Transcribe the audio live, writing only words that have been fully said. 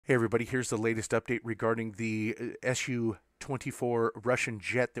Hey everybody, here's the latest update regarding the Su-24 Russian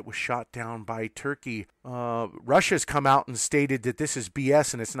jet that was shot down by Turkey. Russia's come out and stated that this is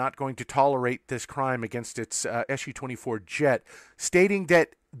BS and it's not going to tolerate this crime against its Su-24 jet, stating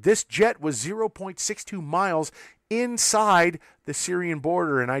that this jet was 0.62 miles inside the Syrian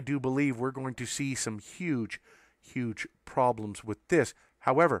border, and I do believe we're going to see some huge problems with this.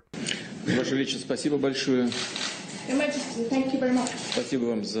 However, Ваше Величество, спасибо большое. Your Majesty, thank you very much. Спасибо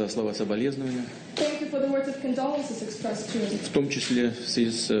вам за слова соболезнования. Thank you for the words of condolences expressed to you. В том числе в связи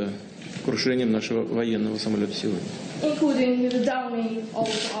с крушением нашего военного самолета сегодня. Including the downing of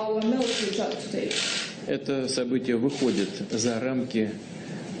our military jet today. Это событие выходит за рамки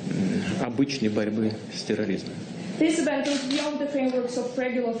обычной борьбы с терроризмом. This event goes beyond the frameworks of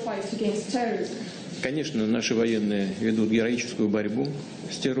regular fights against terrorism. Конечно, наши военные ведут героическую борьбу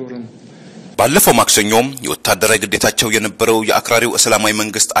с террором. ባለፈው ማክሰኞም የወታደራዊ ግዴታቸው የነበረው የአክራሪው እስላማዊ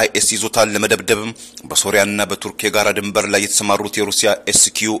መንግስት አይ.ሲ. ይዞታል ለመደብደብ በሶሪያና በቱርክ የጋራ ድንበር ላይ የተሰማሩት የሩሲያ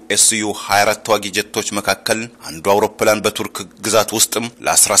ኤስዩ 24 ተዋጊ ጀቶች መካከል አንዱ አውሮፕላን በቱርክ ግዛት ውስጥ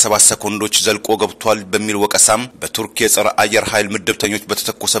ለ17 ሰኮንዶች ዘልቆ ገብቷል በሚል ወቀሳም በቱርክ የጸረ አየር ኃይል ምድብተኞች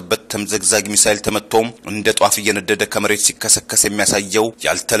በተተኮሰበት ተምዘግዛግ ሚሳኤል ተመቶ እንደ ጧፍ እየነደደ ከመሬት ሲከሰከስ የሚያሳየው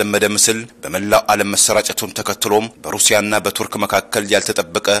ያልተለመደ ምስል በመላው ዓለም መሰራጨቱን ተከትሎም በሩሲያና በቱርክ መካከል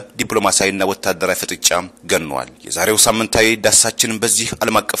ያልተጠበቀ ዲፕሎማሲያዊና ወታደራዊ ፍጥጫ ገኗል። የዛሬው ሳምንታዊ ዳሳችንን በዚህ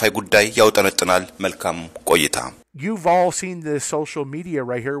ዓለም አቀፋዊ ጉዳይ ያውጠነጥናል። መልካም ቆይታ። You've all seen the social media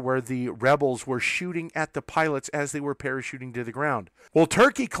right here where the rebels were shooting at the pilots as they were parachuting to the ground. Well,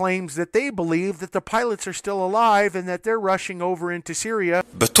 Turkey claims that they believe that the pilots are still alive and that they're rushing over into Syria.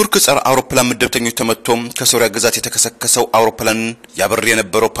 በቱርክ ጸረ አውሮፕላን ምድብተኞች ተመቶም ከሶሪያ ግዛት የተከሰከሰው አውሮፕላን ያበር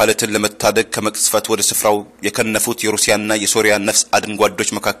የነበረው ፓይለትን ለመታደግ ከመቅስፈት ወደ ስፍራው የከነፉት የሩሲያና የሶሪያ ነፍስ አድን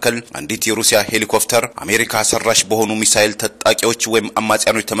ጓዶች መካከል አንዲት የሩሲያ ሄሊኮፕተር አሜሪካ ሰራሽ በሆኑ ሚሳኤል ተጣቂዎች ወይም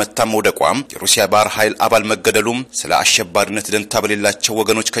አማጽያኖች ተመታ መውደቋም የሩሲያ ባህር ኃይል አባል መገደሉም ስለ አሸባሪነት ደንታ በሌላቸው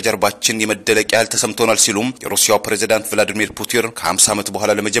ወገኖች ከጀርባችን የመደለቂያ ያህል ተሰምቶናል ሲሉም የሩሲያው ፕሬዝዳንት ቭላዲሚር ፑቲን ከ50 ዓመት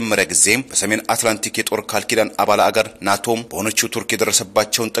በኋላ ለመጀመሪያ ጊዜ በሰሜን አትላንቲክ የጦር ቃል ኪዳን አባል አገር ናቶም በሆነችው ቱርክ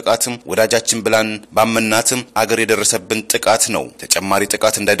የደረሰባቸውን ጥቃትም ወዳጃችን ብላን ባመናትም አገር የደረሰብን ጥቃት ነው፣ ተጨማሪ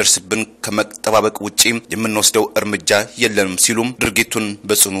ጥቃት እንዳይደርስብን ከመጠባበቅ ውጪ የምንወስደው እርምጃ የለንም ሲሉም ድርጊቱን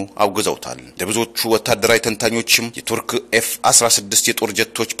በጽኑ አውግዘውታል። ለብዙዎቹ ወታደራዊ ተንታኞችም የቱርክ F-16 የጦር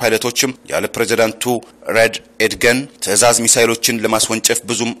ጀቶች ፓይለቶችም ያለ ፕሬዝዳንቱ ሬድ ኤድገን ትዕዛዝ ሚሳኤሎችን ለማስወንጨፍ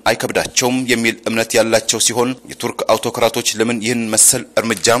ብዙም አይከብዳቸውም የሚል እምነት ያላቸው ሲሆን የቱርክ አውቶክራቶች ለምን ይህን መሰል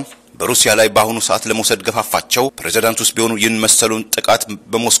እርምጃ በሩሲያ ላይ በአሁኑ ሰዓት ለመውሰድ ገፋፋቸው? ፕሬዝዳንቱስ ቢሆኑ ይህን መሰሉን ጥቃት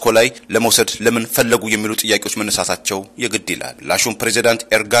በሞስኮ ላይ ለመውሰድ ለምን ፈለጉ የሚሉ ጥያቄዎች መነሳታቸው የግድ ይላል። ላሹም ፕሬዝዳንት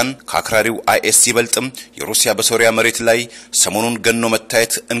ኤርጋን ከአክራሪው አይኤስ ይበልጥም የሩሲያ በሶሪያ መሬት ላይ ሰሞኑን ገኖ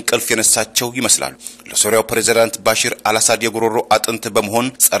መታየት እንቅልፍ የነሳቸው ይመስላል። ለሶሪያው ፕሬዝዳንት ባሽር አልአሳድ የጉሮሮ አጥንት በመሆን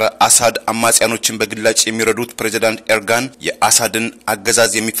ጸረ አሳድ አማጽያኖችን በግላጭ የሚረዱት ፕሬዝዳንት ኤርጋን የአሳድን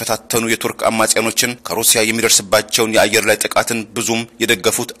አገዛዝ የሚፈታተኑ የቱርክ አማጽያኖችን ከሩሲያ የሚደርስባቸውን የአየር ላይ ጥቃትን ብዙም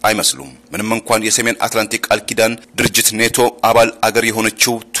የደገፉት አይመስልም። ምንም እንኳን የሰሜን አትላንቲክ ቃል ኪዳን ድርጅት ኔቶ አባል አገር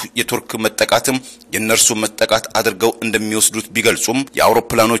የሆነችው የቱርክ መጠቃትም የነርሱ መጠቃት አድርገው እንደሚወስዱት ቢገልጹም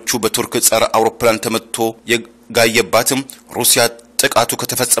የአውሮፕላኖቹ በቱርክ ጸረ አውሮፕላን ተመትቶ የጋየባትም ሩሲያ ጥቃቱ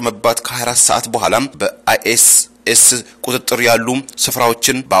ከተፈጸመባት ከ24 ሰዓት በኋላ በአይ.ሲ.ስ ቁጥጥር ያሉ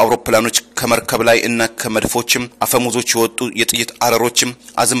ስፍራዎችን በአውሮፕላኖች ከመርከብ ላይ እና ከመድፎችም አፈሙዞች የወጡ የጥይት አረሮችም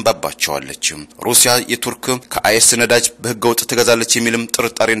አዝምባባቸዋለች። ሩሲያ የቱርክ ከአይኤስ ነዳጅ በህገወጥ ተገዛለች የሚልም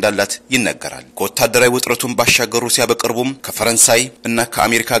ጥርጣሬ እንዳላት ይነገራል። ከወታደራዊ ውጥረቱን ባሻገር ሩሲያ በቅርቡም ከፈረንሳይ እና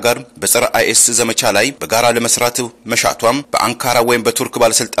ከአሜሪካ ጋር በጸረ አይኤስ ዘመቻ ላይ በጋራ ለመስራት መሻቷም በአንካራ ወይም በቱርክ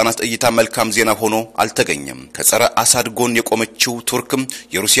ባለስልጣናት እይታ መልካም ዜና ሆኖ አልተገኘም። ከጸረ አሳድ ጎን የቆመችው ቱርክም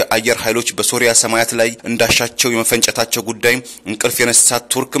የሩሲያ አየር ኃይሎች በሶሪያ ሰማያት ላይ እንዳሻቸው የመፈንጨታቸው ጉዳይ እንቅልፍ የነሳት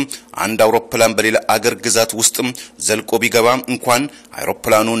ቱርክ አንድ አውሮፕላን በሌላ አገር ግዛት ውስጥ ዘልቆ ቢገባ እንኳን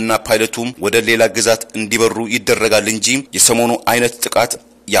አውሮፕላኑና ፓይለቱ ወደ ሌላ ግዛት እንዲበሩ ይደረጋል እንጂ የሰሞኑ አይነት ጥቃት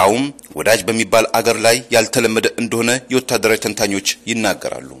ያውም ወዳጅ በሚባል አገር ላይ ያልተለመደ እንደሆነ የወታደራዊ ተንታኞች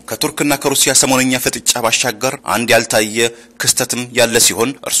ይናገራሉ። ከቱርክና ከሩሲያ ሰሞነኛ ፍጥጫ ባሻገር አንድ ያልታየ ክስተትም ያለ ሲሆን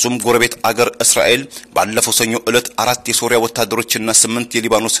እርሱም ጎረቤት አገር እስራኤል ባለፈው ሰኞ ዕለት 4 የሶሪያ ወታደሮችና 8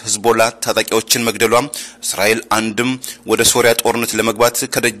 የሊባኖስ ህዝቦላ ታጣቂዎችን መግደሏም እስራኤል አንድም ወደ ሶሪያ ጦርነት ለመግባት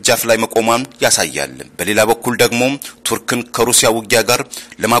ከደጃፍ ላይ መቆሟን ያሳያል። በሌላ በኩል ደግሞ ቱርክን ከሩሲያ ውጊያ ጋር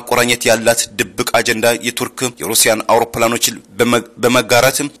ለማቆራኘት ያላት ድብቅ አጀንዳ የቱርክ የሩሲያን አውሮፕላኖች በመጋራት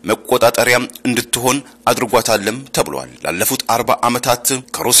መቆጣጠሪያ እንድትሆን አድርጓታልም ተብሏል። ላለፉት 40 ዓመታት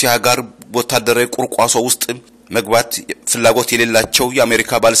ከሩሲያ ጋር ወታደራዊ ቁርቋሶ ውስጥ መግባት ፍላጎት የሌላቸው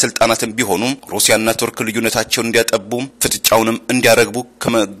የአሜሪካ ባለስልጣናትም ቢሆኑ ሩሲያና ቱርክ ልዩነታቸውን እንዲያጠቡ ፍጥጫውንም እንዲያረግቡ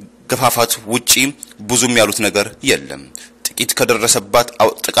ከመገፋፋት ውጪ ብዙም ያሉት ነገር የለም።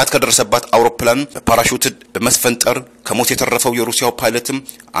 ጥቃት ከደረሰባት አውሮፕላን በፓራሹት በመስፈንጠር ከሞት የተረፈው የሩሲያው ፓይለትም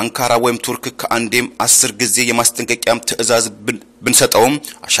አንካራ ወይም ቱርክ ከአንዴም 10 ጊዜ የማስጠንቀቂያ ትዕዛዝ ብንሰጠውም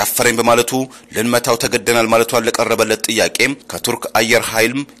አሻፈረኝ በማለቱ ልንመታው ተገደናል ማለቷን ለቀረበለት ጥያቄ ከቱርክ አየር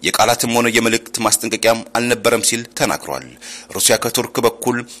ኃይልም የቃላትም ሆነ የምልክት ማስጠንቀቂያ አልነበረም ሲል ተናግሯል። ሩሲያ ከቱርክ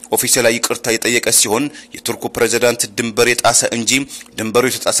በኩል ኦፊሴላዊ ይቅርታ የጠየቀ ሲሆን የቱርኩ ፕሬዝዳንት ድንበር የጣሰ እንጂ ድንበሩ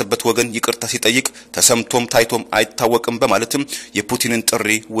የተጣሰበት ወገን ይቅርታ ሲጠይቅ ተሰምቶም ታይቶም አይታወቅም በማለትም የፑቲንን ጥሪ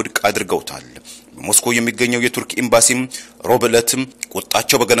ውድቅ አድርገውታል። በሞስኮ የሚገኘው የቱርክ ኤምባሲም ሮብ ዕለትም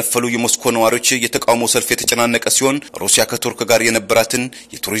ቁጣቸው በገነፈሉ የሞስኮ ነዋሪዎች የተቃውሞ ሰልፍ የተጨናነቀ ሲሆን ሩሲያ ከቱርክ ጋር የነበራትን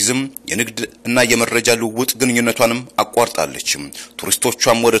የቱሪዝም የንግድ እና የመረጃ ልውውጥ ግንኙነቷንም አቋርጣለች።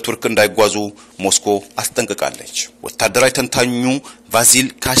 ቱሪስቶቿም ወደ ቱርክ እንዳይጓዙ ሞስኮ አስጠንቅቃለች። ወታደራዊ ተንታኙ ቫዚል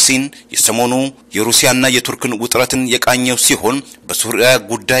ካሲን የሰሞኑ የሩሲያና የቱርክን ውጥረትን የቃኘው ሲሆን በሱሪያ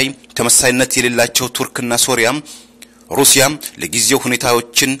ጉዳይ ተመሳሳይነት የሌላቸው ቱርክና ሶሪያ ሩሲያ ለጊዜው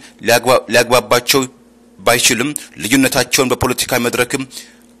ሁኔታዎችን ሊያግባባቸው ባይችልም ልዩነታቸውን በፖለቲካዊ መድረክ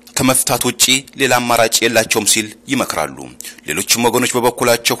ከመፍታት ውጪ ሌላ አማራጭ የላቸውም ሲል ይመክራሉ። ሌሎችም ወገኖች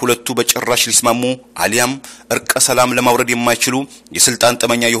በበኩላቸው ሁለቱ በጭራሽ ሊስማሙ አሊያም እርቀ ሰላም ለማውረድ የማይችሉ የስልጣን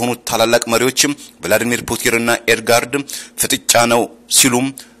ጠመኛ የሆኑ ታላላቅ መሪዎች ቭላዲሚር ፑቲንና ኤርጋርድ ፍጥጫ ነው ሲሉም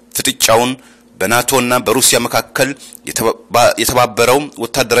ፍጥጫውን በናቶና በሩሲያ መካከል የተባበረው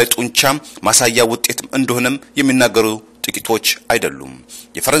ወታደራዊ ጡንቻ ማሳያ ውጤት እንደሆነም የሚናገሩ ጥቂቶች አይደሉም።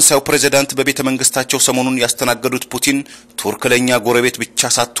 የፈረንሳዩ ፕሬዝዳንት በቤተ መንግስታቸው ሰሞኑን ያስተናገዱት ፑቲን ቱርክ ለኛ ጎረቤት ብቻ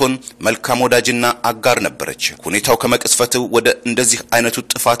ሳትሆን መልካም ወዳጅና አጋር ነበረች። ሁኔታው ከመቅስፈት ወደ እንደዚህ አይነቱ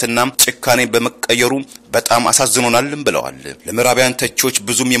ጥፋትና ጭካኔ በመቀየሩ በጣም አሳዝኖናል ብለዋል። ለምዕራባውያን ተቾች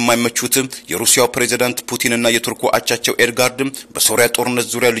ብዙም የማይመቹት የሩሲያው ፕሬዝዳንት ፑቲንና የቱርኩ አቻቸው ኤርጋርድ በሶሪያ ጦርነት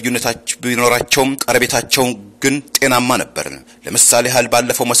ዙሪያ ልዩነታቸው ቢኖራቸው ቀረቤታቸው ግን ጤናማ ነበር። ለምሳሌ ሃል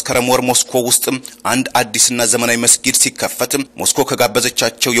ባለፈው መስከረም ወር ሞስኮ ውስጥ አንድ አዲስና ዘመናዊ መስጊድ ሲከፈት ሞስኮ ከጋበዘቻቸው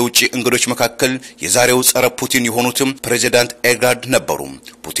የውጪ እንግዶች መካከል የዛሬው ጸረ ፑቲን የሆኑት ፕሬዝዳንት ኤርጋርድ ነበሩ።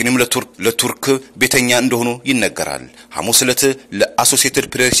 ፑቲንም ለቱርክ ቤተኛ እንደሆኑ ይነገራል። ሐሙስ ዕለት ለአሶሲኤትድ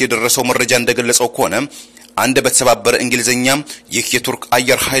ፕሬስ የደረሰው መረጃ እንደገለጸው ከሆነ አንድ በተሰባበረ እንግሊዘኛ ይህ የቱርክ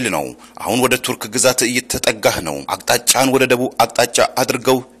አየር ኃይል ነው፣ አሁን ወደ ቱርክ ግዛት እየተጠጋህ ነው፣ አቅጣጫን ወደ ደቡብ አቅጣጫ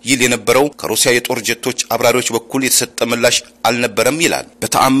አድርገው ይል የነበረው ከሩሲያ የጦር ጀቶች አብራሪዎች በኩል የተሰጠ ምላሽ አልነበረም ይላል።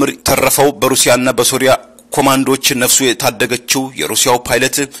 በተአምር ተረፈው በሩሲያና በሶሪያ ኮማንዶች ነፍሱ የታደገችው የሩሲያው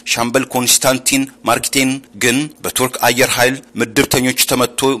ፓይለት ሻምበል ኮንስታንቲን ማርኪቴን ግን በቱርክ አየር ኃይል ምድብተኞች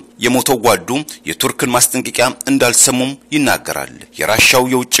ተመቶ የሞተው ጓዱ የቱርክን ማስጠንቀቂያ እንዳልሰሙም ይናገራል። የራሻው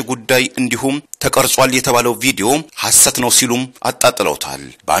የውጭ ጉዳይ እንዲሁም ተቀርጿል የተባለው ቪዲዮ ሐሰት ነው ሲሉም አጣጥለውታል።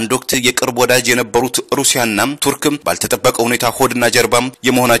 በአንድ ወቅት የቅርብ ወዳጅ የነበሩት ሩሲያና ቱርክ ባልተጠበቀ ሁኔታ ሆድና ጀርባም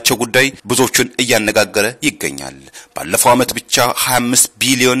የመሆናቸው ጉዳይ ብዙዎችን እያነጋገረ ይገኛል። ባለፈው ዓመት ብቻ 25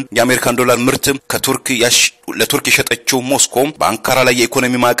 ቢሊዮን የአሜሪካን ዶላር ምርት ለቱርክ የሸጠችው ሞስኮ በአንካራ ላይ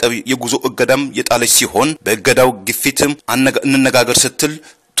የኢኮኖሚ ማዕቀብ የጉዞ እገዳም የጣለች ሲሆን በእገዳው ግፊት እንነጋገር ስትል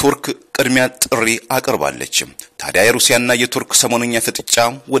ቱርክ ቅድሚያ ጥሪ አቀርባለች። ታዲያ የሩሲያና የቱርክ ሰሞኑኛ ፍጥጫ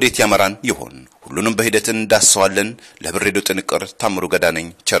ወዴት ያመራን ይሆን? ሁሉንም በሂደት እንዳስሰዋለን። ለብሬዶ ጥንቅር ታምሩ ገዳነኝ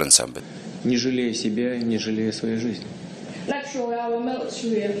ቸርን ሰንበት። Не жалея себя, не жалея своей жизни. Naturally, our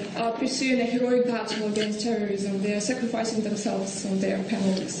military are pursuing a heroic battle against terrorism. They are sacrificing themselves on their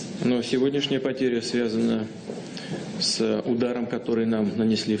penalties. Но сегодняшняя потеря связана с ударом, который нам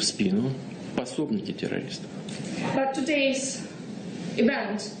нанесли в спину пособники террористов. But today's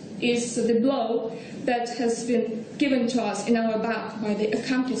event is the blow that has been given to us in our back by the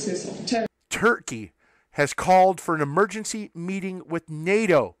accomplices of terror. Turkey has called for an emergency meeting with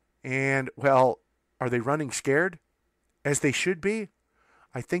NATO. And, well, are they running scared? As they should be?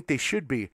 I think they should be.